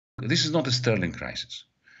this is not a sterling crisis.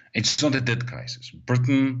 It's not a debt crisis.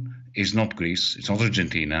 Britain is not Greece. It's not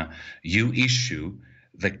Argentina. You issue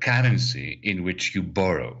the currency in which you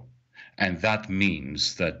borrow. And that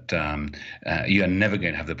means that you are never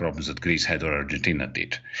going to have the problems that Greece had or Argentina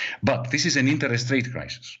did. But this is an interest rate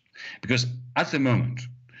crisis, because at the moment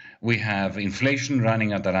we have inflation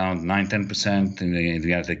running at around 9–10% in the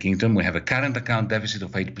United Kingdom. We have a current account deficit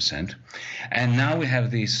of 8%. And now we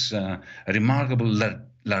have this remarkable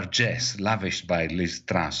largesse lavished by Liz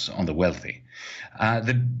Truss on the wealthy.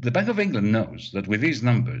 The Bank of England knows that with these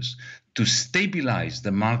numbers, to stabilize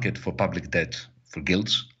the market for public debt, for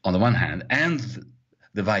gilts on the one hand, and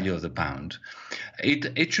the value of the pound,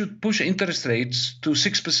 it should push interest rates to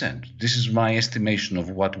 6%. This is my estimation of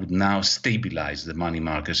what would now stabilize the money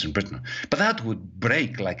markets in Britain. But that would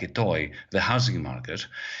break like a toy the housing market.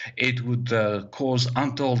 It would cause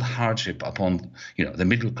untold hardship upon the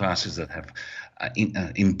middle classes that have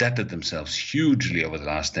indebted themselves hugely over the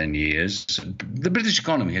last 10 years. The British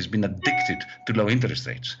economy has been addicted to low interest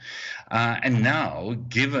rates. And now,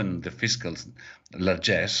 given the fiscal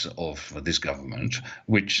largesse of this government,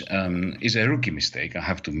 which is a rookie mistake, I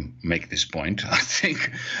have to make this point, I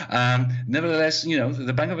think, nevertheless,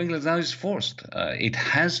 the Bank of England now is forced. It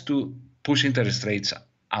has to push interest rates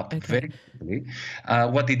up very quickly.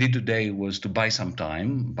 What it did today was to buy some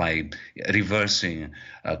time by reversing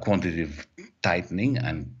quantitative tightening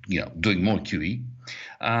and doing more QE.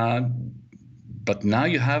 But now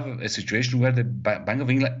you have a situation where the Bank of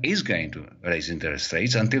England is going to raise interest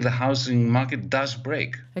rates until the housing market does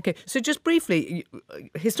break. OK, so just briefly,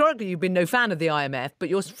 historically you've been no fan of the IMF, but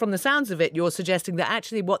from the sounds of it, you're suggesting that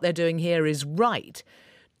actually what they're doing here is right.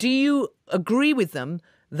 Do you agree with them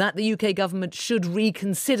that the UK government should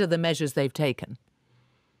reconsider the measures they've taken?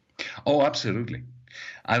 Oh, absolutely.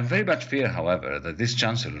 I very much fear, however, that this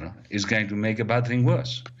Chancellor is going to make a bad thing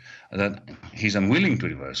worse, that he's unwilling to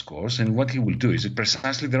reverse course, and what he will do is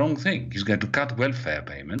precisely the wrong thing. He's going to cut welfare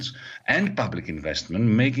payments and public investment,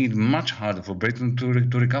 making it much harder for Britain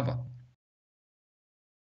to recover.